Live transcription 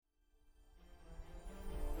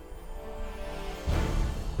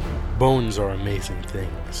Bones are amazing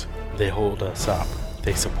things. They hold us up,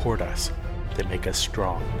 they support us, they make us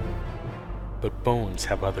strong. But bones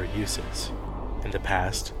have other uses. In the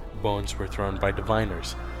past, bones were thrown by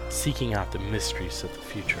diviners, seeking out the mysteries of the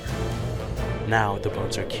future. Now the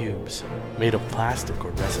bones are cubes, made of plastic or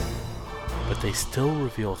resin, but they still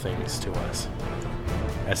reveal things to us.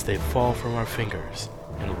 As they fall from our fingers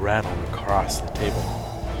and rattle across the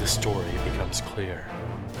table, the story becomes clear.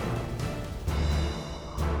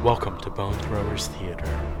 Welcome to Bone Throwers Theater,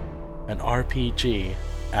 an RPG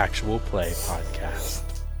actual play podcast.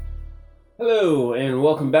 Hello, and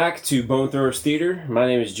welcome back to Bone Throwers Theater. My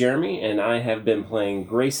name is Jeremy, and I have been playing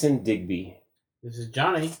Grayson Digby. This is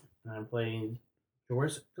Johnny, and I'm playing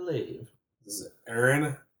George Glaive. This is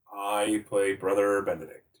Aaron. I play Brother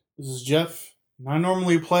Benedict. This is Jeff, and I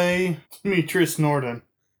normally play Demetrius Norden.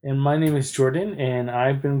 And my name is Jordan, and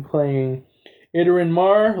I've been playing Idarin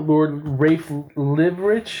Mar, Lord Rafe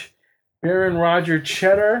Liverich, Baron Roger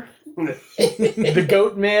Cheddar, the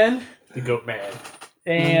Goat Man. The Goat Man.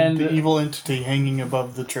 And the evil entity hanging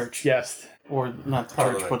above the church. Yes. Or not the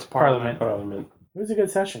Parliament. church, but the parliament. It was a good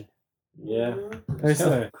session. Yeah, it was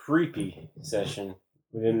kind of a creepy session.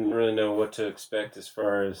 We didn't really know what to expect as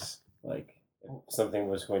far as, like, if something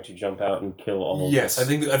was going to jump out and kill all of us. Yes, I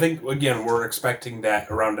think again we're expecting that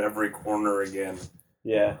around every corner again.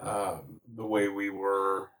 Yeah. The way we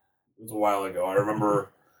were, it was a while ago. I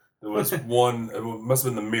remember there was one. It must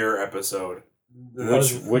have been the mirror episode.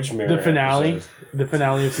 Which mirror? The finale. episode? The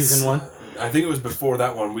finale of season 1. I think it was before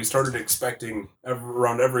that one. We started expecting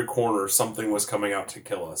around every corner something was coming out to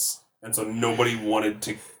kill us, and so nobody wanted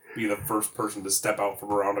to be the first person to step out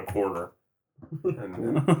from around a corner.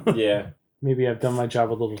 And, Yeah. Maybe I've done my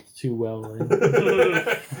job a little too well.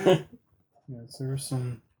 Yes, there were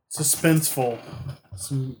some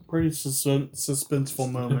pretty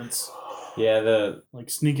suspenseful moments. Yeah, Like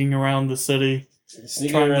sneaking around the city.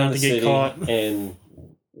 sneaking Trying around not the to get city caught. and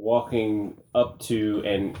walking up to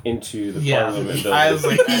and into the Yeah. Parliament building. I was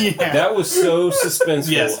like, Yeah. That was so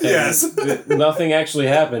suspenseful. Yes. and Yes. Nothing actually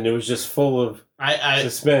happened. It was just full of I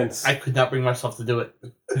suspense. could not bring myself to do it.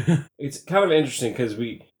 It's kind of interesting because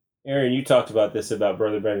Aaron, you talked about this about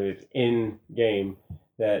Brother Benedict in game,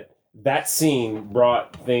 that scene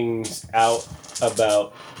brought things out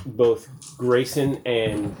about both Grayson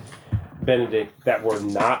and Benedict that were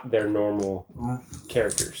not their normal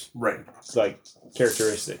characters, right. like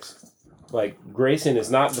characteristics. Like Grayson is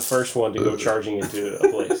not the first one to go charging into a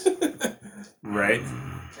place, Right.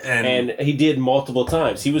 and he did multiple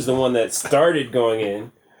times. He was the one that started going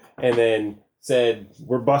in, and then said,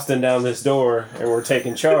 "We're busting down this door and we're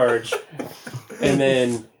taking charge," and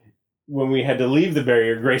then when we had to leave the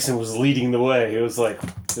barrier, Grayson was leading the way. It was like,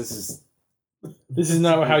 this is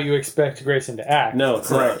not how you expect Grayson to act. no, it's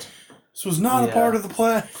Correct. This was not a Yeah. part of the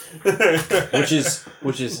play. not.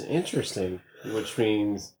 Which is interesting. Which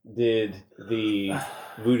means, did the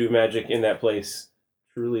voodoo magic in that place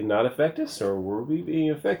truly not affect us, or were we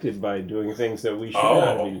being affected by doing things that we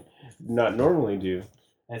should not normally do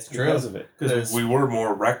That's because of it? Because we were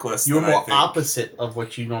more reckless. You're than I more think. opposite of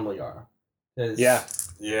what you normally are. 'Cause Yeah.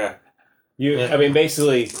 Yeah. I mean,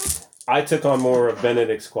 basically, I took on more of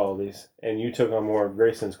Benedict's qualities, and you took on more of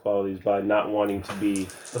Grayson's qualities by not wanting to be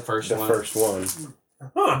the first the one. first one.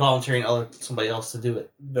 Huh. Volunteering somebody else to do it.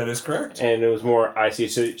 That is correct. And it was more, I see a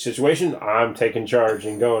situation, I'm taking charge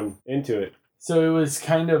and going into it. So it was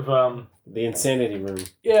kind of The insanity room.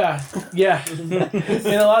 yeah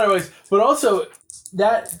in a lot of ways, but also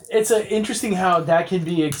that it's interesting how that can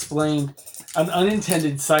be explained. An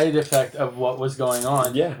unintended side effect of what was going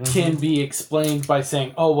on Yeah. can be explained by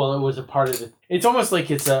saying, "Oh, well, it was a part of it." It's almost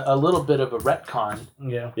like it's a little bit of a retcon.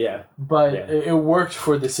 Yeah. Yeah. But Yeah. it worked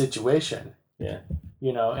for the situation. Yeah.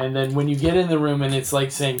 You know, and then when you get in the room and it's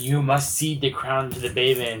like saying, "You must cede the crown to the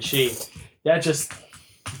baby," and that just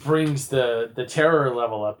brings the terror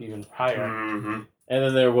level up even higher. Mm-hmm. And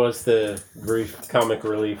then there was the brief comic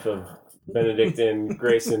relief of Benedict and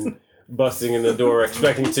Grayson busting in the door,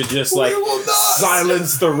 expecting to just like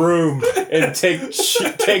silence the room and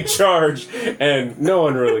take charge, and no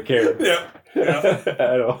one really cared. Yeah.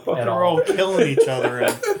 At all. They were all killing each other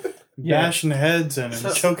and Yeah. bashing heads in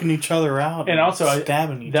and choking each other out. And also,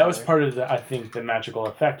 stabbing each that other. was part of I think the magical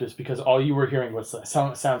effect is because all you were hearing was the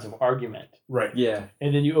sounds of argument, Right. Yeah.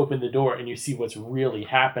 and then you open the door and you see what's really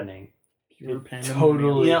happening. Pure It pandemonium.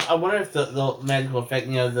 totally. You know, I wonder if the magical effect,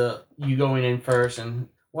 you going in first, and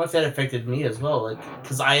what if that affected me as well? Like,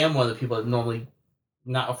 because I am one of the people that normally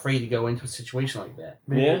not afraid to go into a situation like that.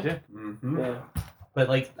 Maybe Yeah. it did. Mm-hmm. Yeah. But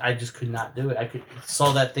like, I just could not do it. I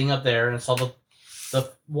saw that thing up there, and I saw the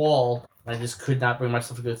wall. And I just could not bring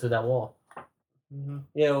myself to go through that wall.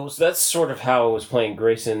 Yeah, well, so that's sort of how I was playing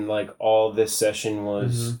Grayson. Like all this session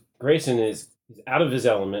was, Grayson is he's out of his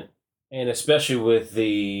element, and especially with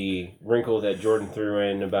the wrinkle that Jordan threw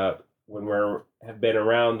in about when have been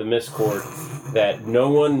around the Mist Court, that no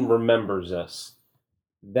one remembers us.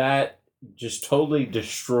 That just totally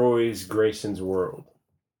destroys Grayson's world,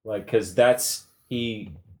 like because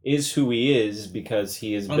he is who he is because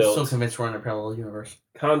he has I'm built so convinced we're in a parallel universe.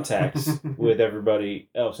 contacts with everybody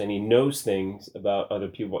else, and he knows things about other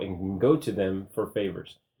people and can go to them for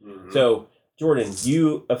favors. Mhm. So, Jordan,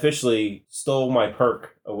 you officially stole my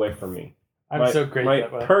perk away from me. I'm so great My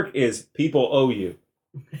that way. perk is people owe you.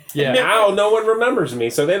 Yeah. Now no one remembers me,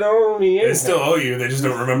 so they don't owe me anything. They still owe you. They just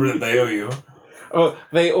don't remember that they owe you. Oh,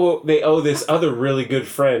 they owe this other really good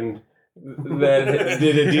friend that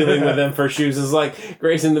did a dealing with them for shoes. Is like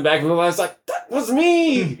Grace in the back of the line is like, that was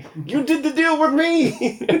me. You did the deal with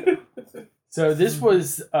me. So this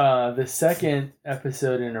was the second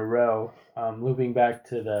episode in a row, moving back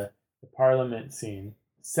to the Parliament scene.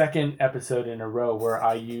 Second episode in a row where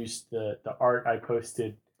I used the art I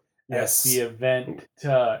posted Yes. at the event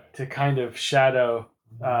to kind of shadow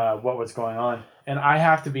what was going on. And I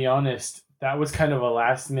have to be honest, that was kind of a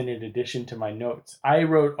last minute addition to my notes. I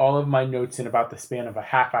wrote all of my notes in about the span of a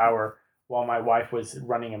half hour while my wife was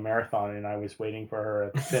running a marathon and I was waiting for her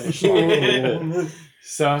at the finish line.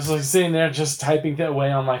 So I was like sitting there just typing that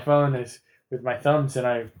away on my phone with my thumbs, and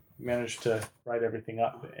I managed to write everything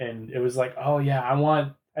up. And it was like, oh yeah,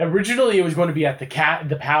 originally it was going to be at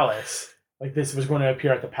the palace. Like this was going to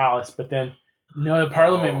appear at the palace, but then no, the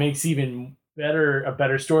Parliament makes even a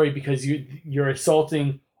better story because you're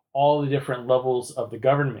assaulting all the different levels of the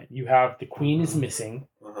government. You have the Queen is missing,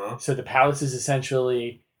 so the palace is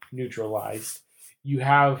essentially neutralized. You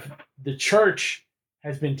have the church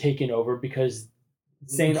has been taken over because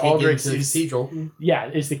St. Aldrich's is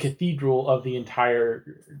the cathedral of the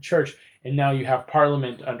entire church, and now you have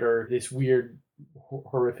Parliament under this weird,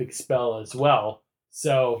 horrific spell as well.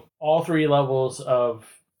 So all three levels of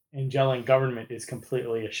Angelian government is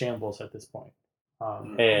completely a shambles at this point.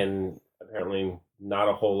 And apparently not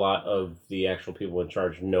a whole lot of the actual people in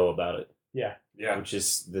charge know about it. Yeah. Which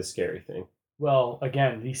is the scary thing. Well,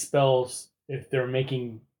 again, these spells, if they're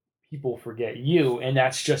making people forget you, and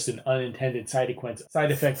that's just an unintended side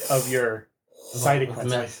effect of your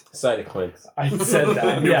cytoquence. Cytoquence. I said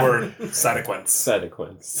that. New Yeah. word. Cytoquence.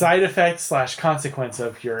 Cytoquence. Side effect / consequence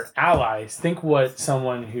of your allies. Think what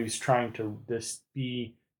someone who's trying to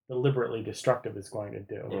be deliberately destructive is going to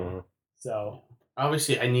do. Mm-hmm. So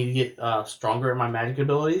Obviously, I need to get stronger in my magic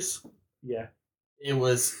abilities. yeah. It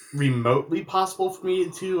was remotely possible for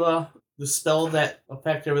me to dispel that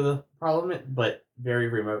effect over the Parliament, but very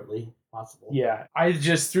remotely possible. Yeah, I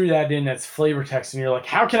just threw that in as flavor text, and you're like,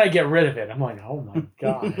 "How can I get rid of it?" I'm like, "Oh my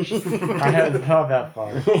gosh, I hadn't thought that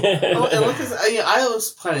far." Oh, and look, I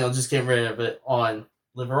was planning on just getting rid of it on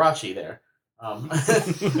Liberace there.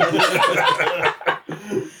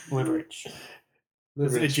 Liverage.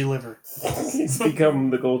 It's itchy liver. He's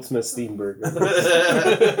become the Goldsmith Steenberg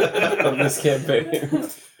of this campaign.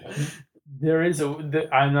 There is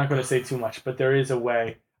I'm not going to say too much, but there is a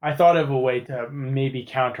way. I thought of a way to maybe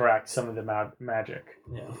counteract some of the magic.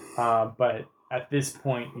 Yeah. But at this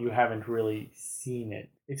point, you haven't really seen it.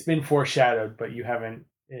 It's been foreshadowed, but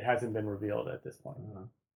it hasn't been revealed at this point.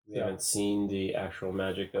 You haven't seen the actual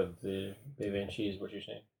magic of the Banshee, is what you're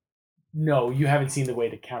saying? No, you haven't seen the way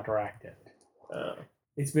to counteract it.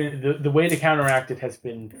 It's been the way to counteract it has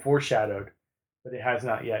been foreshadowed, but it has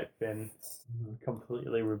not yet been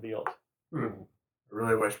completely revealed. I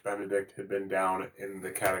really wish Benedict had been down in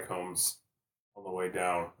the catacombs on the way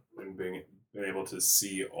down and been able to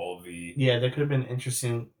see all the there could have been an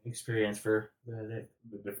interesting experience for the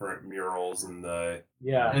different murals and the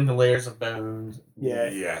and the layers of bones. Yeah.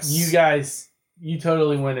 Yes. You guys, you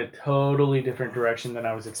totally went a totally different direction than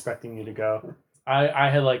I was expecting you to go. I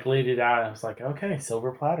had laid it out and I was like, okay,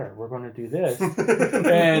 silver platter, we're going to do this.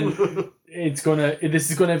 And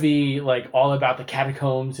this is going to be all about the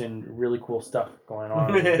catacombs and really cool stuff going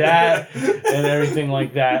on with that and everything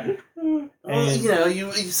like that. And,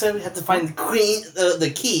 you said we had to find the queen,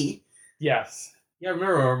 the key. Yes. Yeah,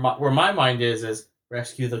 remember where my mind is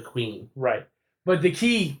rescue the queen. Right. But the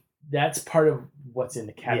key, that's part of what's in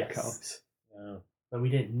the catacombs. But we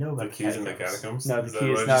didn't know about the keys in the catacombs. No, the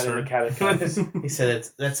key is not in the catacombs. He said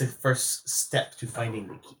that's a first step to finding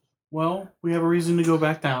the key. Well, we have a reason to go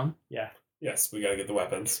back down. Yeah. Yes, we gotta get the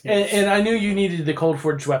weapons. And I knew you needed the cold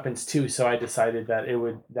forged weapons too, so I decided that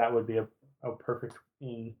that would be a perfect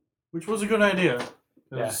Which was a good idea.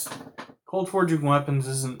 Because cold forging weapons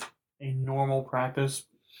isn't a normal practice.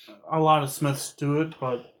 A lot of smiths do it,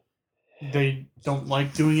 but they don't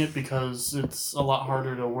like doing it because it's a lot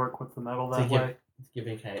harder to work with the metal that way.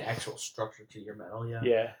 Giving kind of actual structure to your metal, yeah.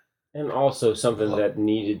 Yeah. And also something that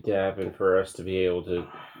needed to happen for us to be able to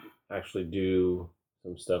actually do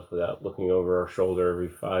some stuff without looking over our shoulder every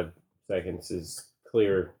 5 seconds is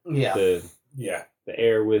clear Yeah. the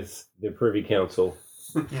air with the Privy Council.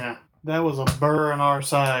 Yeah, that was a burr in our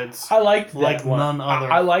sides. I liked that Like one. none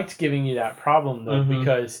other. I liked giving you that problem though, Mhm.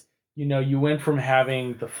 because you went from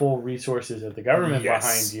having the full resources of the government Yes.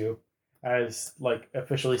 behind you as like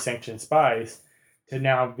officially sanctioned spies to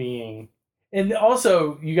now being, and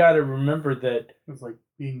also you got to remember that It was like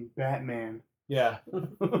being Batman. yeah,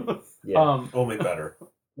 Yeah. Only better.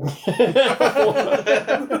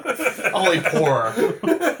 Only poorer.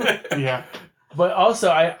 Yeah. but also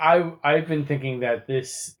I've been thinking that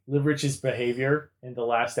this Liverich's behavior in the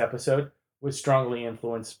last episode was strongly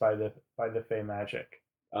influenced by the Fey magic.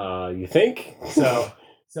 You think?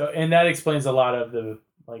 So and that explains a lot of the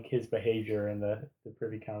like his behavior in the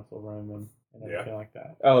Privy Council room and everything like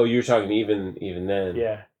that. Oh, you're talking even then.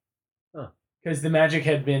 Yeah. Huh. Because the magic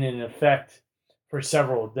had been in effect for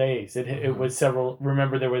several days. It was several.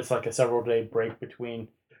 Remember, there was like a several day break between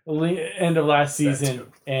the end of last season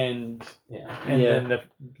too. and Yeah. then the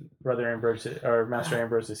Brother Ambrose or Master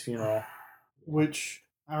Ambrose's funeral. Which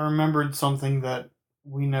I remembered something that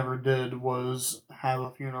we never did was have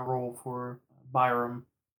a funeral for Byram.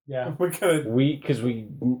 Yeah. Because we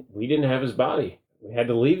didn't have his body. We had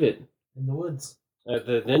to leave it In the woods. at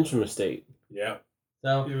the Densham estate. Yeah.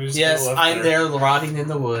 So, He was yes, still up I'm there rotting in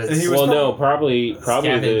the woods. And he was Well, no, probably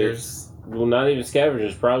Scavengers. not even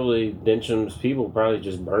scavengers. Probably Densham's people probably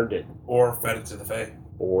just burned it, Or fed it to the Fae.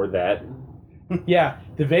 or that. Yeah.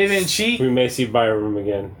 The Vavenchi. We may see Byram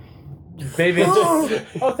again. Vavenchi.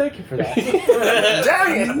 Oh, thank you for that.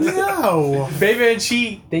 Dang it! No!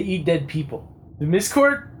 Vavenchi, they eat dead people. The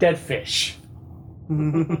Mistcourt, dead fish.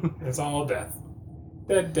 It's all death.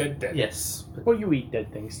 Dead. Yes. Well, you eat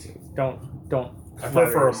dead things too. Don't. I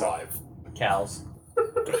flatter prefer them yourself. live. Cows.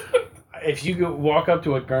 If you go walk up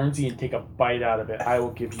to a Guernsey and take a bite out of it, I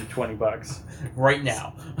will give you $20. Right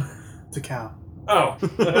now. It's a cow. Oh.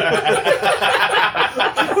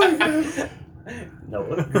 No,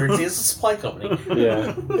 Guernsey is a supply company.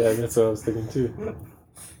 Yeah, that's what I was thinking too.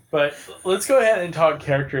 But let's go ahead and talk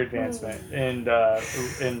character advancement and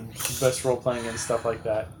best role playing and stuff like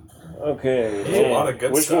that. Okay, There's a lot of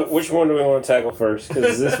good stuff. Which one do we want to tackle first?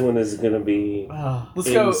 Because this one is going to be Let's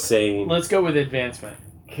go. insane. Let's go with advancement.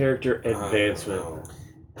 Character advancement.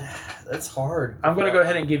 That's hard. I'm gonna go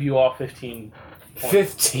ahead and give you all 15 points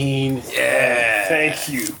 15. Yeah. Thank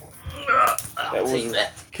you. I'll take was-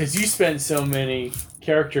 that. because you spend so many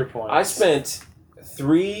character points. I spent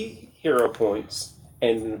 3 hero points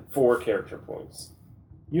and 4 character points.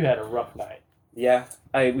 You had a rough night. Yeah,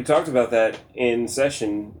 we talked about that in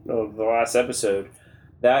session of the last episode.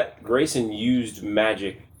 That Grayson used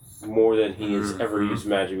magic more than he has ever used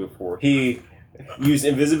magic before. He used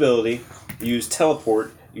invisibility, used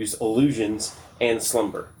teleport, used illusions, and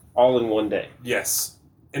slumber all in one day. Yes.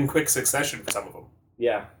 In quick succession for some of them.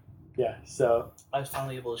 Yeah. Yeah. So I was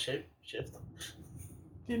finally able to shift.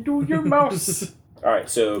 into your mouse. All right.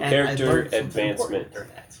 So And I character learned something advancement. important during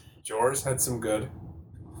that. Joris had some good,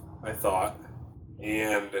 I thought.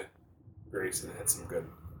 And Grayson had some good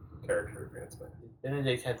character advancement.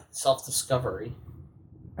 Benedict had self-discovery.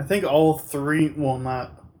 I think all three,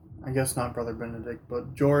 I guess not Brother Benedict,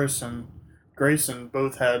 but Joris and Grayson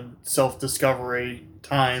both had self-discovery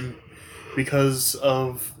time because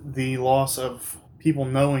of the loss of people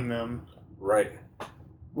knowing them. Right.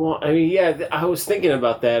 Well, I mean, yeah, I was thinking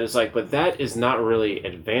about that. It's like, but that is not really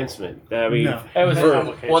advancement. I mean, No. That was a For-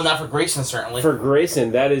 complication. Well, not for Grayson, certainly. for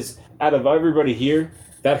Grayson, that is out of everybody here,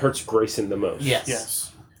 that hurts Grayson the most. Yes.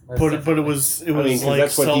 Yes, That's but it definitely- was I mean, 'cause like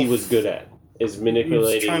that's what he self- was good at, is He was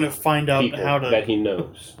manipulating trying to find out people how to that he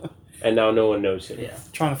knows, and now no one knows him. Yeah.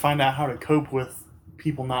 trying to find out how to cope with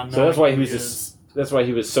people not knowing. So that's why he who was he just. That's why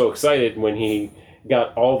he was so excited when he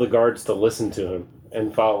got all the guards to listen to him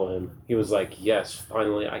and follow him. He was like, "Yes,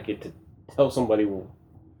 finally, I get to tell somebody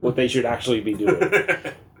what they should actually be doing,"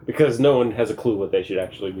 because no one has a clue what they should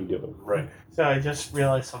actually be doing. Right. So I just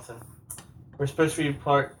realized something. We're supposed to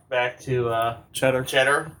report back to Cheddar.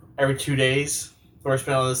 Cheddar every 2 days. We're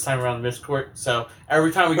spending all this time around Mistcourt. So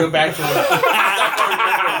every time we go back to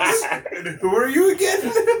And who are you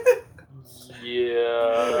again?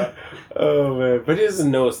 yeah. Oh man, but he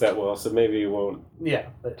doesn't know us that well, so maybe it won't yeah,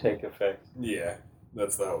 but take effect. Yeah,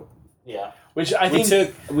 that's the hope. yeah. Which I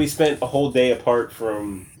think We spent a whole day apart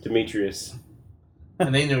from Demetrius.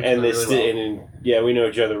 And they knew each and other they really well. yeah, we know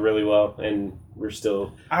each other really well, and we're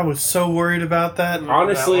still. I was so worried about that.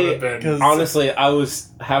 Honestly, That would've been- Because I was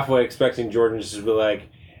halfway expecting Jordan just to be like,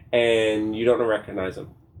 and you don't recognize him.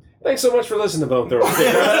 Thanks so much for listening to Bone Throwers.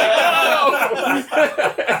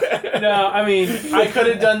 No, I mean, I could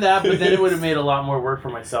have done that, but then it would have made a lot more work for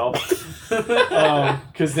myself.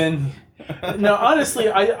 Because then, no, honestly,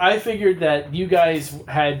 I figured that you guys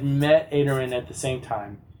had met Adorin at the same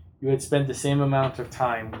time. You had spent the same amount of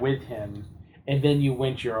time with him, and then you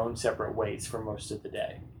went your own separate ways for most of the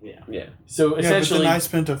day. Yeah. So yeah, but essentially, then I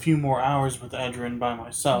spent a few more hours with Adrian by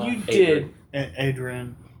myself. you did.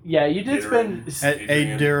 Adrian. Yeah, you did Adrian. spend.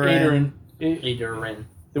 Adrian. Adorin.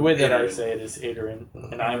 The way that I Adorin. say it is Adorin,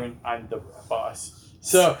 and I'm the boss.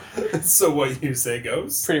 So So what you say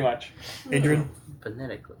goes. pretty much, Adrian.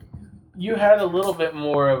 Phonetically. you had a little bit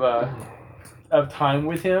more of time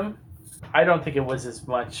with him. I don't think it was as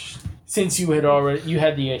much since you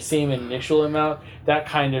had the same initial amount. That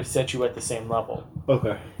kind of set you at the same level.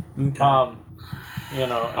 Okay. You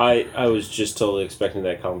know, I was just totally expecting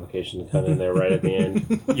that complication to come in there right at the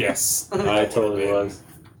end. Yes. I totally was.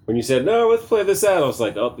 When you said, no, let's play this out, I was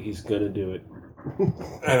like, oh, he's going to do it.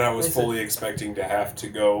 And I was fully expecting to have to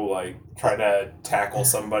go, like, try to tackle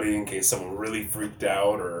somebody in case someone really freaked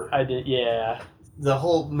out or. I did. Yeah, The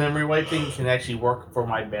whole memory wipe thing can actually work for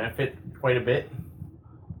my benefit quite a bit.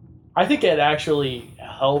 I think it actually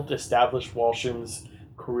helped establish Walsham's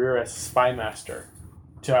career as a spy master.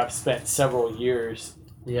 To have spent several years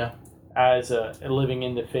Yeah. as living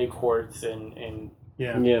in the Fey courts and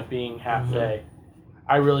Yeah. Yeah. being half Fey.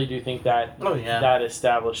 I really do think that Oh, yeah. that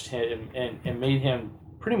established him and made him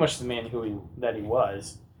pretty much the man that he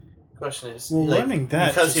was. Question is, Well, learning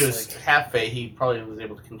that because he just, was like- half Fey, he probably was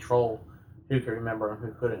able to control who could remember and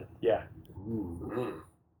who couldn't. Yeah. Mm.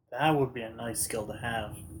 That would be a nice skill to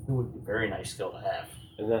have. It would be a very nice skill to have.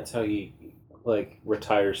 And that's how you, like,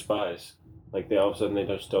 retire spies. Like, they all of a sudden, they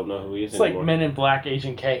just don't know who he is It's like anymore. Men in Black,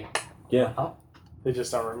 Agent K. Yeah. They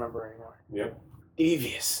just don't remember anymore. Yep.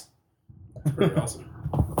 Devious. Pretty awesome.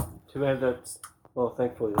 Too bad that's... Well,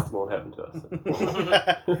 thankfully, that won't happen to us.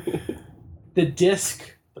 The disc,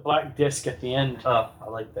 the black disc at the end, Oh, I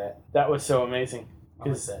like that. that was so amazing. I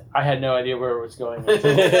like 'Cause that. I had no idea where it was going. I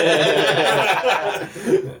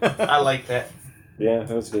like that. Yeah,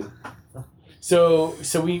 that was good. So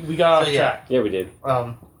we got off So, yeah. track. Yeah, we did.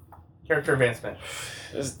 Character advancement.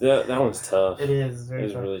 That one's tough. It is It very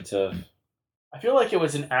was tough. really tough. I feel like it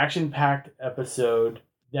was an action-packed episode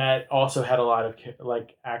that also had a lot of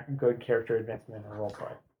good character advancement and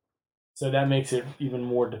roleplay. So that makes it even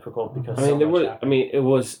more difficult because I mean, so much happened. it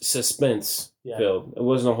was suspense Yeah. filled. It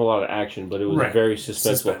wasn't a whole lot of action, but it was Right. very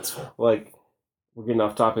suspenseful. Suspenseful. Like, we're getting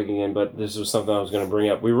off topic again, but this was something I was going to bring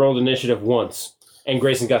up. We rolled initiative once, and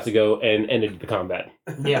Grayson got to go and ended the combat.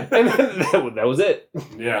 Yeah. And that was it.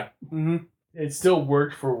 Yeah. Mm-hmm. It still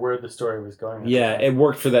worked for where the story was going. at the Yeah, time. it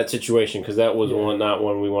worked for that situation because that was Yeah. not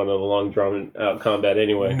one we wanted a long drawn out combat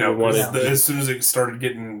anyway. No, we wanted 'cause as soon as it started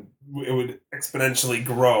getting, it would exponentially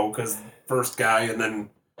grow because first guy and then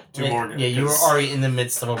two more guys. Yeah, you were already in the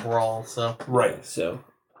midst of a brawl, so. Right. so.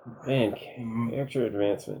 Man, character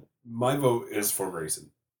advancement. My vote is for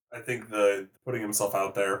Grayson. I think the putting himself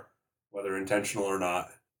out there, whether intentional or not.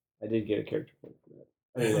 I did get a character point for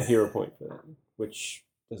that. I mean, a hero point for that, which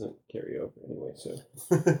doesn't carry over anyway. So.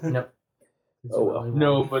 Nope. Oh, well.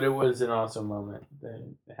 No, but it was an awesome moment that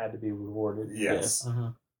had to be rewarded. Yes.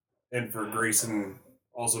 Mhm. And for Grayson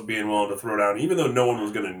also being willing to throw down, even though no one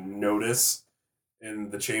was going to notice in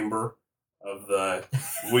the chamber of the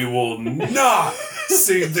 "we will not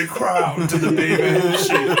save the crown to the baby."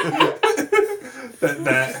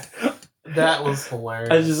 that That was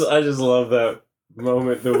hilarious. I just love that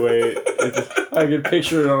moment. The way I could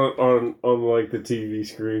picture it on like the TV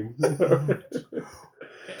screen.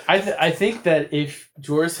 I think that if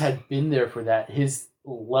Joris had been there for that, his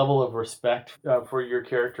level of respect for your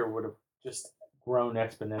character would have just grown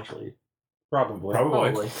exponentially. Probably.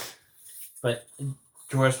 probably. But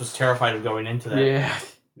Joris was terrified of going into that.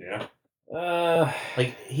 Yeah. Yeah.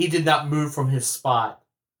 Like, he did not move from his spot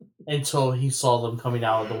until he saw them coming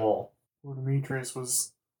out of the wall. Well, Demetrius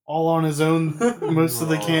was all on his own most of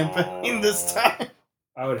the campaign this time.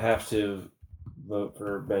 I would have to vote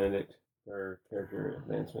for Benedict for character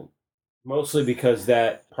advancement. Mostly because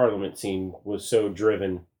that Parliament scene was so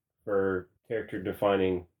driven for character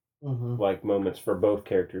defining Mm-hmm. like moments for both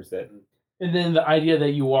characters that And then the idea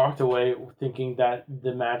that you walked away thinking that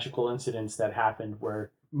the magical incidents that happened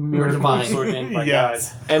were divine. miracles ordained by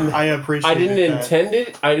Yes. God. and I appreciate I didn't that. intend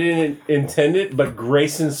it. I didn't intend it, but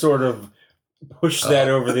Grayson sort of push that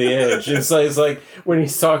over the edge. It's like when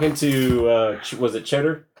he's talking to was it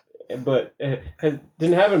Cheddar? But it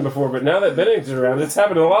didn't happen before. But now that Benedict's around, it's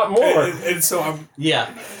happened a lot more. And so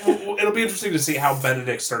it'll be interesting to see how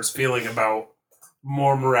Benedict starts feeling about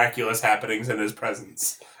more miraculous happenings in his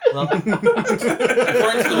presence. Well, according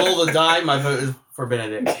to the roll of the die, my vote is for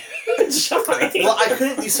Benedict. Well, I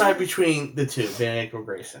couldn't decide between the two, Benedict or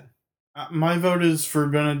Grayson. My vote is for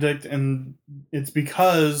Benedict, and it's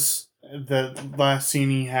because that last scene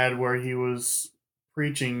he had where he was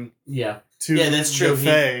preaching Yeah, to that's true. the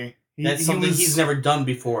Fae. That's something he's never done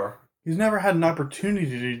before. He's never had an opportunity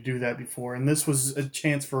to do that before, and this was a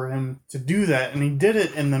chance for him to do that, and he did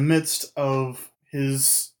it in the midst of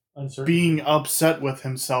his being upset with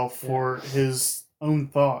himself for his own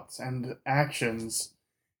thoughts and actions,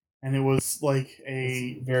 and it was like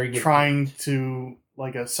a Very good. trying to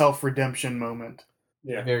like a self-redemption moment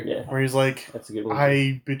Yeah. Very good. where he's like, That's a good one.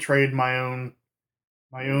 I betrayed my own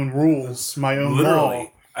rules, my own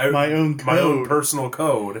Literally. law, my own code. My own personal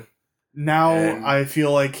code. Now And- I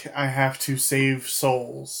feel like I have to save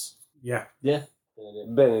souls. Yeah.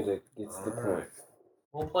 Benedict gets the point.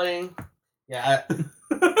 Role playing. Yeah,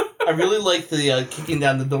 I really like the kicking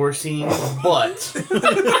down the door scene, but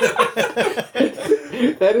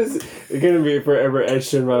That is going to be forever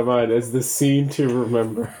etched in my mind as the scene to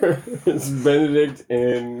remember. It's Benedict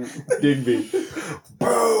and Digby.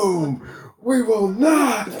 Boom! We will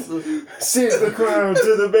not save the crown to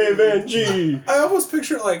the Bayvanji. I almost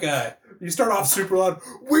picture it like you start off super loud.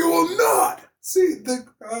 We will not see the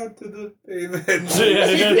crowd to the pavement.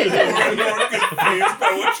 I'm more confused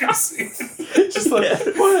by what you're seeing. Just like,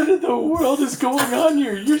 what in the world is going on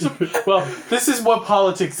here? Well, this is what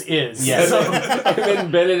politics is. Yeah. And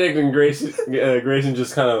then Benedict and Grayson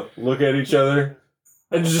just kind of look at each other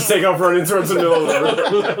and just take off running towards the middle of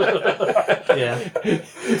the room.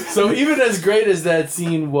 yeah, So even as great as that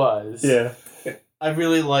scene was, Yeah. I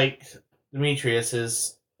really liked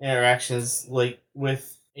Demetrius's interactions, like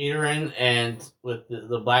with Adorin and with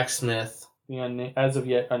the blacksmith. the as of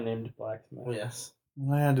yet unnamed blacksmith. Yes,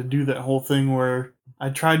 And I had to do that whole thing where I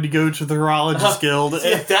tried to go to the Horologist Guild,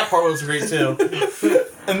 yeah, that part was great too.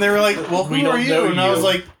 and they were like, well, We who don't are you? know And I you. was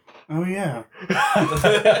like, oh, yeah.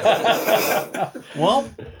 Well,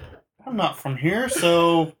 I'm not from here,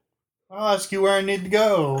 so I'll ask you where I need to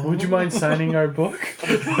go. Would you mind signing our book?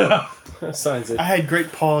 Signs it. I had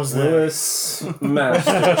great pause there. Lewis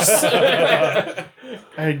Masters. I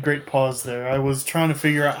had great pause there. I was trying to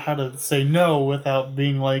figure out how to say no without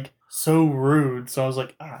being like so rude. So I was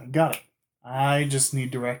like, I got it. I just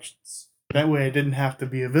need directions. That way I didn't have to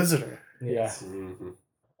be a visitor. Yeah. Mhm.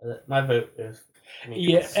 My vote is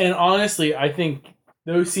Yeah, and honestly, I think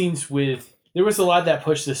those scenes there was a lot that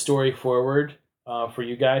pushed the story forward for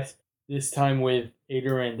you guys. This time with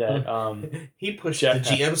Adorin that he pushed Yeah. the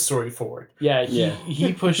GM story forward. yeah, Yeah.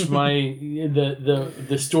 he pushed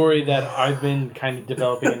the story that I've been kind of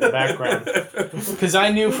developing in the background. Because I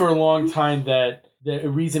knew for a long time that the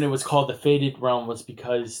reason it was called the Fated Realm was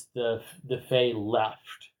because the Fae left.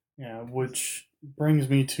 Yeah, which brings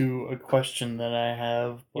me to a question that I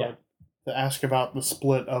have Yeah. to ask about the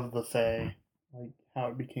split of the Fae. Like how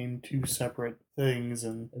it became two separate things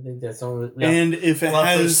and I think that's all. and if it We'll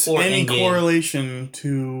have to has explore any in-game. correlation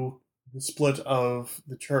to the split of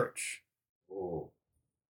the church.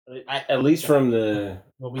 At least from the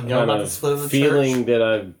What we know kind about the of split of the feeling church. that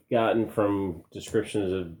I've gotten from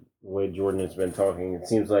descriptions of the way Jordan has been talking, it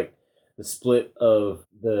seems like the split of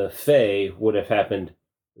the Fae would have happened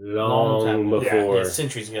long time ago. before. Yeah,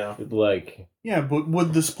 centuries ago. Like, Yeah, but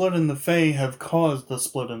would the split in the Fae have caused the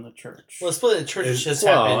split in the church? Well, the split of the church It's- just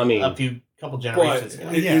well, happened I mean- a couple But generations ago.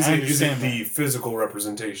 Yeah, is I it understand the physical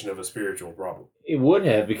representation of a spiritual problem? it would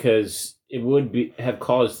have, because it would have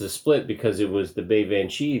caused the split because it was the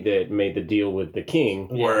Bayvanji that made the deal with the king.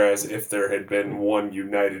 Yeah. Whereas if there had been one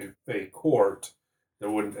united Fae court, there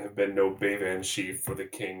wouldn't have been no Bayvanji for the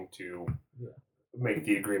king to make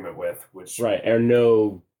the agreement with, which Right, or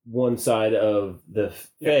no one side of the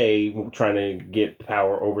Fae trying to get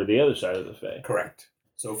power over the other side of the Fae. correct.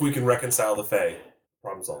 So if we can reconcile the Fae,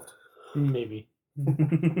 problem solved. Maybe.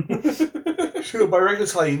 Sure, by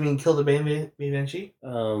reconcile, you mean kill the Banshee?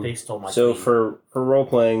 They stole my So queen. for role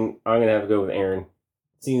playing, I'm gonna have to go with Aaron.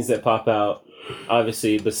 Scenes that pop out,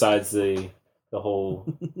 obviously, besides the whole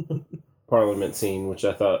Parliament scene, which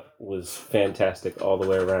I thought was fantastic all the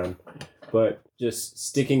way around, but just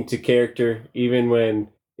sticking to character, even when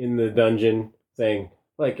in the dungeon, saying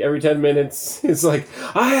like every 10 minutes, it's like,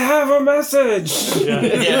 I have a message.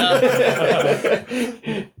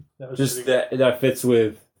 That was Just pretty that fits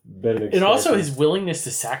with Benedict's And also character. his willingness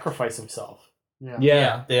to sacrifice himself. Yeah.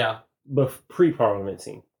 Yeah. Yeah. pre-Parliament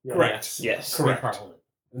scene. Yeah. Correct. Yes. Correct. Parliament.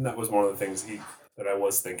 And that was one of the things that I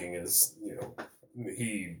was thinking is,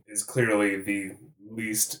 he is clearly the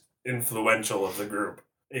least influential of the group,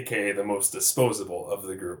 aka the most disposable of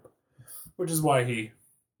the group, which is why he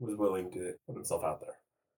was willing to put himself out there.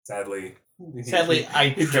 Sadly, I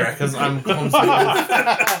trick because I'm clumsy.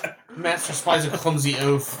 Master Spy's a clumsy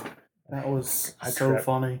oaf. That was I so trip.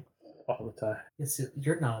 funny. All the time. Yes,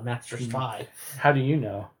 you're not a Master Spy. How do you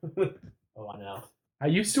know? Oh, I know. I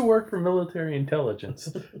used to work for military intelligence.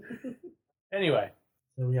 Anyway,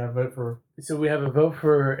 So we have a vote for. so we have a vote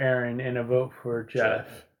for Aaron and a vote for Jeff.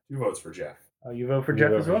 2 votes for Jeff. Oh, you vote for You Jeff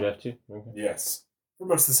vote as for well? Jeff too? Okay. Yes, for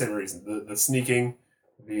much the same reason. The sneaking,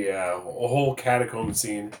 the whole catacomb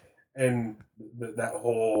scene, and that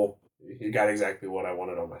whole, he got exactly what I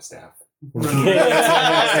wanted on my staff.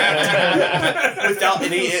 Without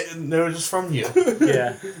any notice from you.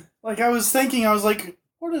 Yeah. Like, I was thinking, I was like,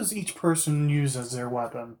 what does each person use as their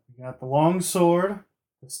weapon? You got the long sword,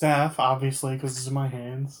 the staff, obviously, because it's in my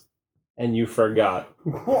hands. And you forgot.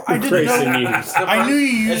 Well, I didn't Grayson know. used. I knew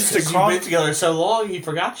you It's used a 'cause you've been cross. together so long, he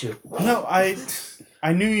forgot you. No, I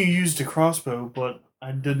knew you used a crossbow, but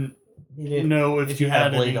I didn't He didn't. know if you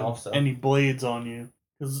had a blade any, also. any blades on you.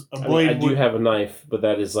 Because a I blade mean, I do would. have a knife, but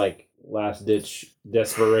that is like last ditch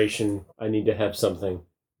desperation. I need to have something.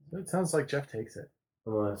 It sounds like Jeff takes it.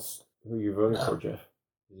 Unless who you're voting for, Jeff?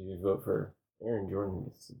 You could vote for Aaron. Jordan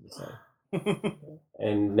gets to decide.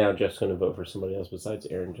 And now Jeff's going to vote for somebody else besides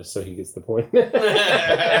Aaron, just so he gets the point.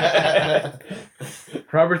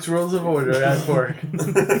 Robert's Rules of Order at work.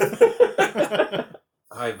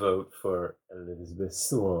 I vote for Elizabeth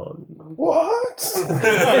Swan. What?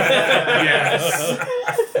 Yes.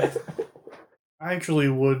 I actually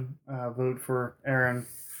would vote for Aaron,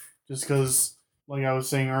 just because, like I was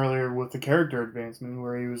saying earlier, with the character advancement,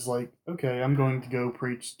 where he was like, "Okay, I'm going to go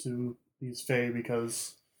preach to these Fae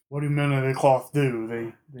because what do men of the cloth do?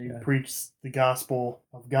 They Yeah. preach the gospel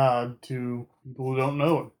of God to people who don't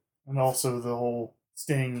know Him." And also the whole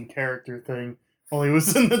staying in character thing while he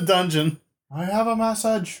was in the dungeon. I have a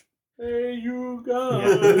message. There you go.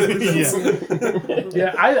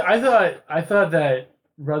 Yeah, I thought that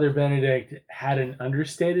Brother Benedict had an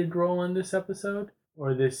understated role in this episode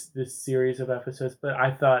or this series of episodes, but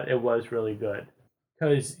I thought it was really good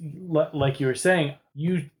because, like you were saying,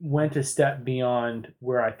 you went a step beyond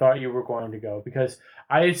where I thought you were going to go. Because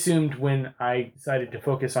I assumed when I decided to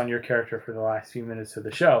focus on your character for the last few minutes of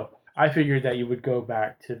the show, I figured that you would go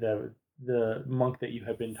back to the monk that you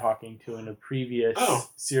had been talking to in a previous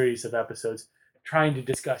series of episodes, trying to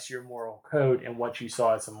discuss your moral code and what you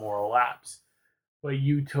saw as a moral lapse. But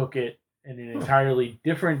you took it in an entirely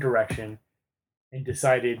different direction and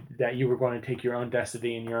decided that you were going to take your own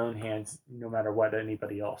destiny in your own hands, no matter what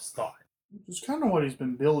anybody else thought. Which is kind of what he's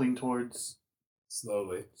been building towards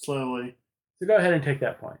Slowly. slowly. So go ahead and take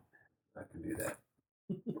that point. I can do that.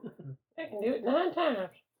 I can do it 9 times.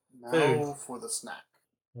 Now for the snack.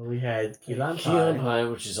 We had key lime Key lime pie. pie,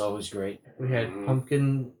 which is always great. We had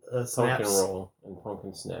pumpkin snaps. Pumpkin roll and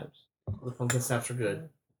pumpkin snaps. The pumpkin snaps are good.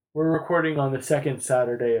 We're recording on the second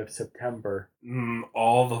Saturday of September.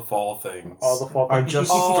 All the fall things. All the fall. Are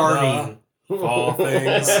just All starting. fall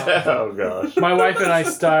things. Oh gosh. My wife and I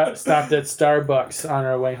stopped at Starbucks on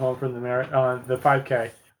our way home from the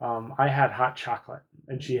 5K. I had hot chocolate,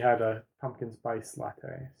 and she had a pumpkin spice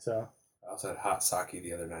latte. So I also had hot sake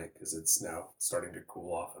the other night because it's now starting to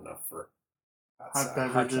cool off enough for Hot sake.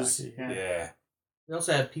 beverages. sake, Yeah. Yeah. We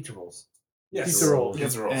also had pizza rolls. Yes. Pizza rolls. Yep,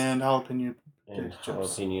 Pizza rolls. and jalapeno. And Chips.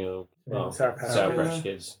 jalapeno. And Well, Sour Patch Sour Kids. Patch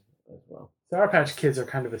Kids as well. Sour Patch Kids are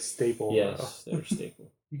kind of a staple. Yes, they're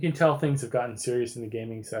staple. You can tell things have gotten serious in the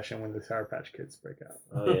gaming session when the Sour Patch Kids break out.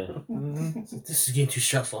 Oh yeah. This is getting too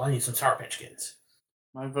stressful. I need some Sour Patch Kids.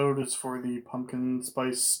 My vote is for the pumpkin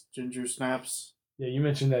spice ginger snaps Yeah, you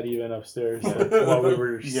mentioned that even upstairs while we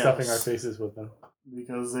were Yes. stuffing our faces with them.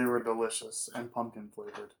 because they were delicious and pumpkin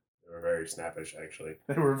flavored. They were very snappish, actually.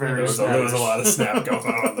 They were There very was, a, there was a lot of snap going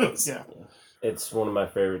on on those. Yeah. It's one of my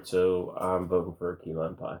favorites, so I'm voting for a key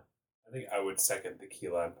lime pie. I think I would second the key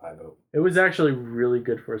lime pie vote. It was actually really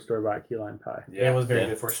good for a store-bought key lime pie. Yeah, it was very Yeah.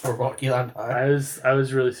 good for a store-bought key lime pie. I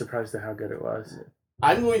was really surprised at how good it was.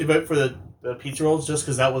 I'm going to vote for the pizza rolls just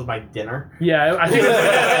because that was my dinner. Yeah, I think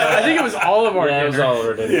I think it was all of our Yeah, it was dinner. all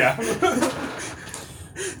over dinner. Yeah.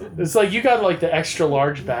 It's like you got like the extra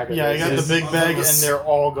large bag of Yeah, I this. got the It's- big bag and they're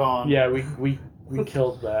all gone. Yeah, we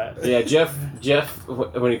killed that. Yeah, Jeff,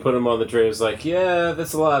 when he put them on the tray, was like, "Yeah,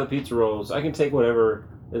 that's a lot of pizza rolls. I can take whatever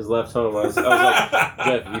is left home." I was like,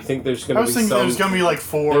 "Jeff, you think there's I gonna was be thinking some?" there was going to be like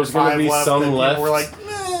 4 or there's gonna 5 be left. some and left. people were like,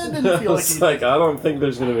 didn't feel like It's he like, I don't think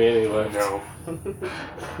there's going to be any left. No.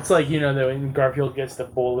 It's like, that when Garfield gets the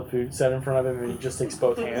bowl of food set in front of him and he just takes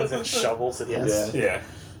both hands and shovels it. Yes. Yeah. Yeah.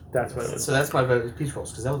 That's what it is. So that's my vote is peach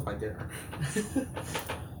rolls because that was my dinner.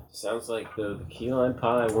 Sounds like the key lime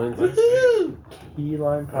pie wins. Key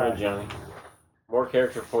lime All right, pie. Johnny. More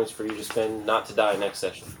character points for you to spend not to die next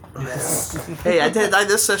session. Hey, I did die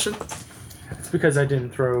this session, It's because I didn't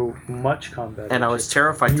throw much combat. and I was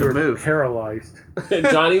terrified you to were move. paralyzed.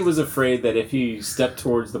 Johnny was afraid that if he stepped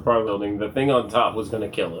towards the apartment building, the thing on top was going to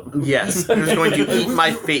kill him. Yes, he was going to eat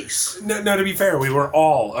my face. No, to be fair, we were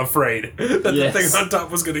all afraid that Yes. the thing on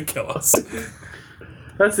top was going to kill us.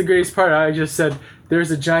 That's the greatest part. I just said,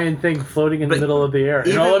 there's a giant thing floating in the But middle of the air. And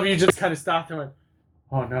even- all of you just kind of stopped and went,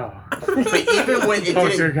 oh no. But even when it Oh,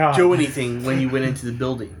 dear didn't God. do anything when you went into the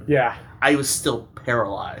building, Yeah. I was still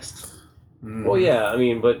paralyzed. Well, yeah, I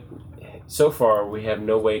mean, but so far we have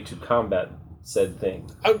no way to combat said thing.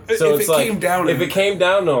 So if it's it like, came down, if it came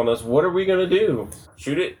down on us, what are we going to do?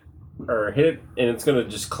 Shoot it? Or hit it, and it's going to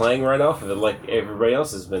just clang right off of it like everybody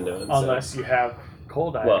else has been doing. Unless you have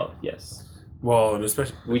cold eye. Well, yes. well, and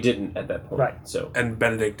especially, We didn't at that point. Right. So. and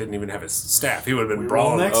Benedict didn't even have his staff. He would have been We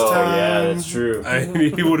brawling. will next Oh, time. yeah, that's true. I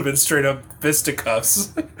mean, he would have been straight up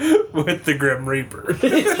fisticuffs with the Grim Reaper.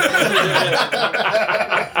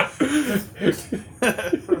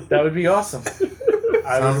 That would be awesome.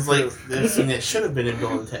 I would Sounds like approve. the scene that should have been in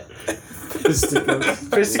Bill and Ted.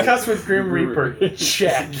 Fisticuffs with Grim Reaper.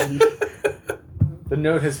 Check. The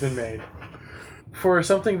note has been made. For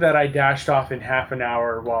something that I dashed off in half an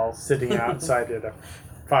hour while sitting outside at a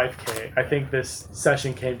 5K, I think this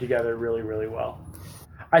session came together really, really well.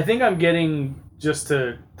 I think I'm getting, just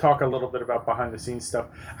to talk a little bit about behind the scenes stuff,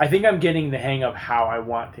 I think I'm getting the hang of how I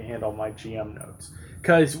want to handle my GM notes.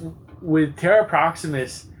 Because with Terra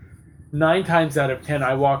Proximus, 9 times out of 10,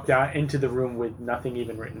 I walked out into the room with nothing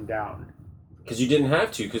even written down. Because you didn't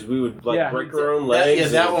have to, because we would Yeah. break our own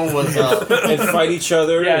legs that one was. and fight each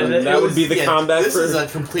other, Yeah, and it that would was- be the combat This for... is a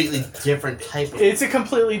completely different type of. It's a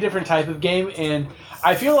completely different type of game, and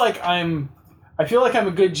I feel like I'm a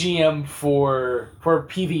good GM for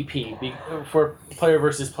PvP, for player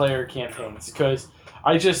versus player campaigns, because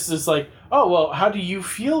I just was like, oh well, how do you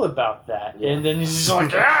feel about that? And then it's just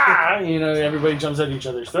like, everybody jumps at each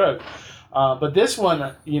other's throat. But this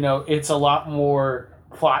one, it's a lot more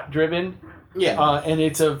plot driven. Yeah. And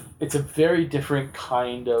it's a very different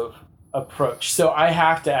kind of approach. So I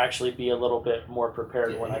have to actually be a little bit more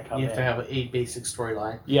prepared when I come you in. have to have a basic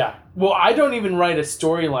storyline. Yeah. Well, I don't even write a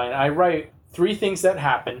storyline. I write 3 things that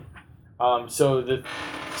happen. So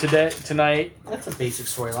tonight. That's a basic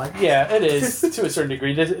storyline. Yeah, it is to a certain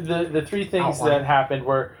degree. The 3 things Outline. that happened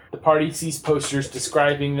were the party sees posters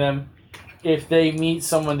describing them. If they meet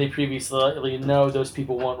someone they previously know, those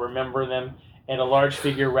people won't remember them. And a large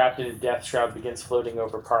figure wrapped in a death shroud begins floating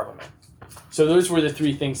over Parliament. So those were the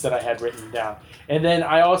 3 things that I had written down. And then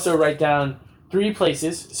I also write down 3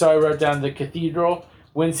 places. So I wrote down the Cathedral,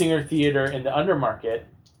 Winsinger Theater, and the Undermarket.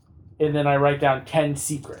 And then I write down 10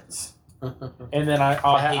 secrets. And then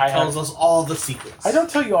He tells us all the secrets. I don't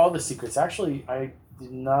tell you all the secrets. Actually, I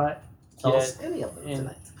did not tell get us any of them in-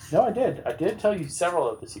 tonight. No, I did. I did tell you several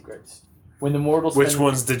of the secrets. When the mortals Which spend-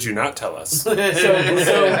 ones did you not tell us? So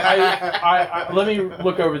I let me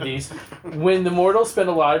look over these. When the mortals spend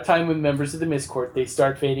a lot of time with members of the Mist Court, they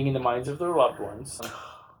start fading in the minds of their loved ones.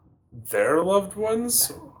 Their loved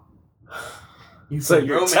ones? So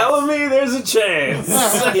you're telling me there's a chance.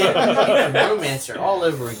 Yeah, romancer all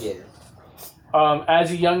over again. As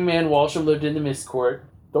a young man, Walsham lived in the Mist Court.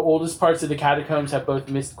 The oldest parts of the catacombs have both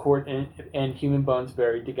Mist Court and human bones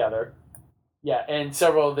buried together. Yeah, and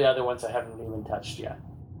several of the other ones I haven't even touched yet.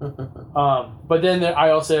 But then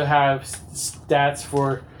I also have stats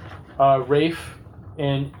for Rafe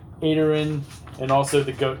and Aderin and also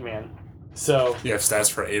the Goat Man. So You have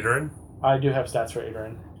stats for Aderin? I do have stats for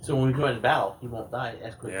Aderin. So when we go into battle, he won't die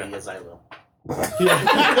as quickly Yeah. as I will.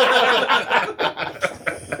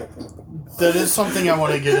 That is something I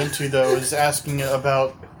want to get into, though, is asking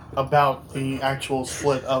about the actual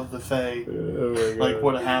split of the Fae. Like,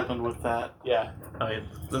 what happened with that. Yeah. I mean,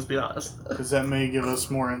 let's be honest. Because that may give us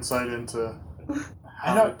more insight into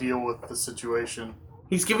how to deal with the situation.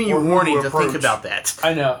 He's giving you Or a who warning to to think approach. about that.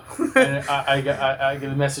 I know. And I get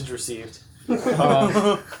the message received.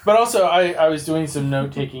 But also, I was doing some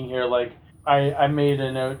note taking here. Like, I made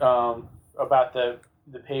a note about the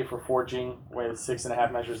pay for forging with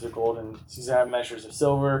 6.5 measures of gold and 6.5 measures of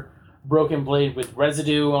silver. Broken blade with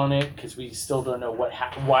residue on it because we still don't know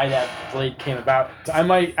why that blade came about. So I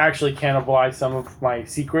might actually cannibalize some of my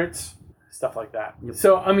secrets, stuff like that.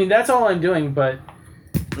 So I mean, that's all I'm doing. But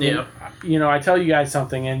Yeah. I tell you guys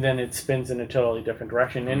something and then it spins in a totally different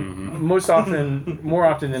direction. And more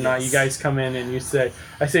often than not, you guys come in and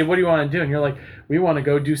I say, what do you want to do? And you're like, we want to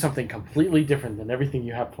go do something completely different than everything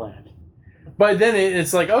you have planned. But then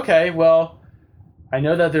it's like, okay, well, I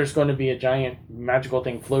know that there's going to be a giant magical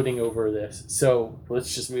thing floating over this. So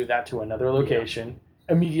let's just move that to another location.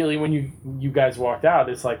 Yeah. Immediately when you guys walked out,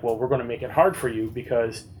 it's like, well, we're going to make it hard for you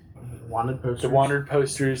because the wanted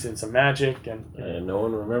posters and some magic and no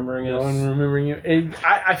one remembering us. No one remembering you. And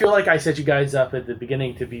I feel like I set you guys up at the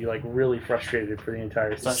beginning to be like really frustrated for the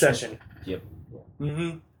entire session. Yep.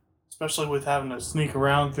 Mm-hmm. Especially with having to sneak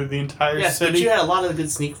around through the entire yes, city. But you had a lot of good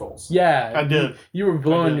sneak rolls. Yeah, I did. You were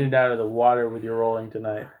blowing it out of the water with your rolling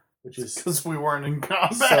tonight, which is because we weren't in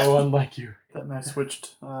combat. So unlike you. And I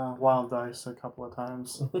switched wild dice a couple of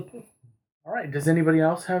times. All right. Does anybody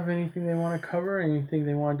else have anything they want to cover? Anything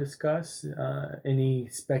they want to discuss? Any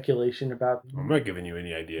speculation about? I'm not giving you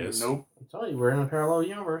any ideas. Nope. I told you we're in a parallel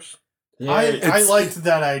universe. Yeah, I liked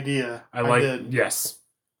that idea. I did. Yes.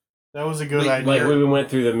 That was a good idea. Like when we went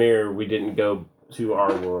through the mirror, we didn't go to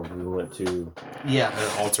our world. We went to an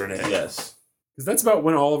alternate. Yes. Because that's about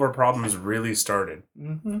when all of our problems really started.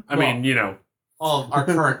 Mm-hmm. I mean, all of our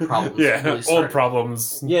current problems. Yeah, really old started.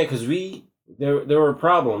 problems. Yeah, because there were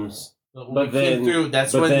problems. But then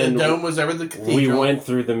the dome was over the cathedral. We went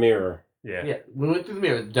through the mirror. Yeah, we went through the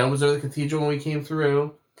mirror. The dome was over the cathedral when we came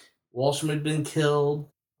through. Walsham had been killed.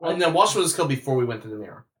 No, Walsham was killed before we went through the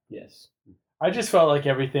mirror. Yes. I just felt like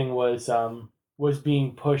everything was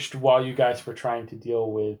being pushed while you guys were trying to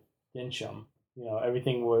deal with Dinsham.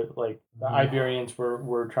 Everything was like the Iberians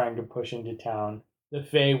were trying to push into town. The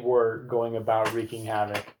Fae were going about wreaking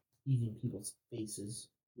havoc. Eating people's faces.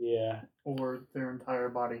 Yeah. Or their entire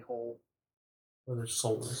body whole. Or their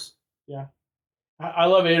souls. Yeah. I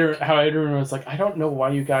love how Adrian was like, I don't know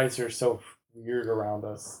why you guys are so weird around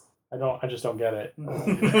us. I just don't get it.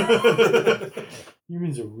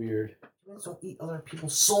 Humans are weird. Humans don't eat other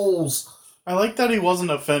people's souls. I like that he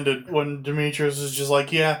wasn't offended when Demetrius was just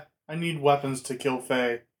like, yeah, I need weapons to kill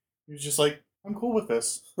Fae. He was just like, I'm cool with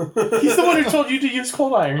this. He's the one who told you to use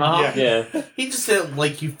cold iron. Yeah. He just didn't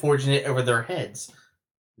like you forging it over their heads.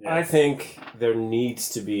 Yeah. I think there needs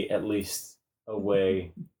to be at least a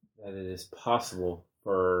way that it is possible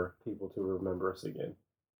for people to remember us again.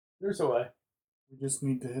 There's a way. We just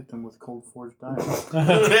need to hit them with cold forged iron.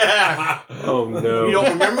 Oh no. You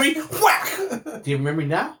don't remember me? Whack! Do you remember me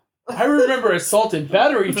now? I remember assault and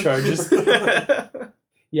battery charges.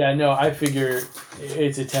 Yeah, no, I figure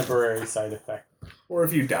it's a temporary side effect. Or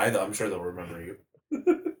if you die, I'm sure they'll remember you.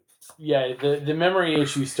 Yeah, the memory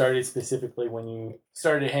issue started specifically when you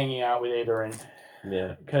started hanging out with Adorin.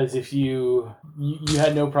 Yeah. Because if you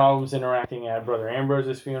had no problems interacting at Brother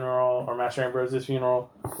Ambrose's funeral, or Master Ambrose's funeral,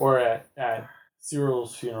 or at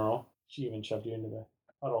Cyril's funeral, she even shoved you into the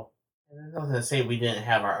puddle. I was going to say we didn't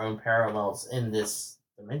have our own parallels in this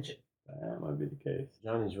dimension. That might be the case.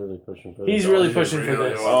 Johnny's really pushing for this. He's really pushing for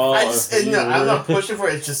this. I'm not pushing for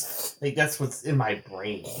it. It's just like that's what's in my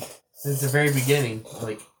brain since the very beginning.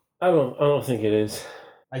 Like I don't think it is.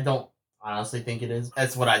 I don't honestly think it is.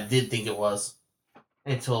 That's what I did think it was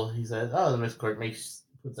until he said, "Oh, the Mist Court puts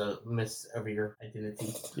a mist over your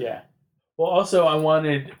identity." Yeah. Well, also I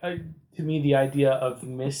wanted to me the idea of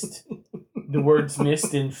mist. The words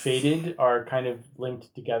mist and faded are kind of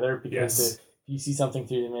linked together because if you see something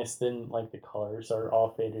through the mist, then like the colors are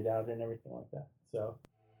all faded out and everything like that. So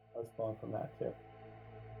I was pulling from that too.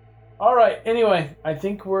 All right. Anyway, I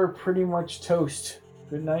think we're pretty much toast.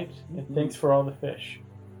 Good night, and thanks for all the fish.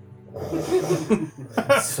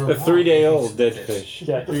 The 3-day-old dead fish.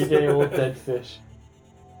 Yeah, 3-day-old dead fish.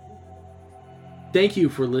 Thank you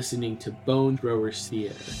for listening to Bone Throwers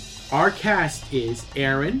Theater. Our cast is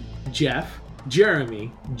Aaron, Jeff,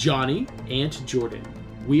 Jeremy, Johnny, and Jordan.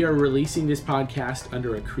 We are releasing this podcast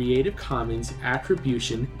under a Creative Commons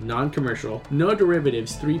Attribution, Non-Commercial, No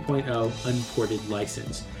Derivatives 3.0 Unported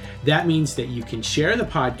license. That means that you can share the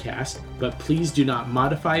podcast, but please do not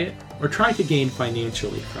modify it or try to gain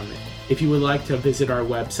financially from it. If you would like to visit our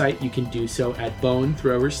website, you can do so at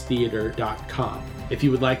bonethrowerstheater.com. If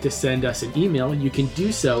you would like to send us an email, you can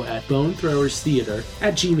do so at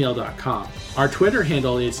bonethrowerstheater@gmail.com. Our Twitter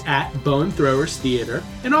handle is @bonethrowerstheater,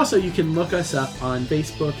 and also you can look us up on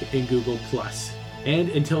Facebook and Google+. And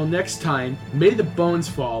until next time, may the bones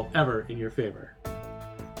fall ever in your favor.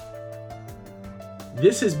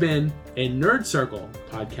 This has been a Nerd Circle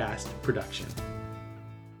podcast production.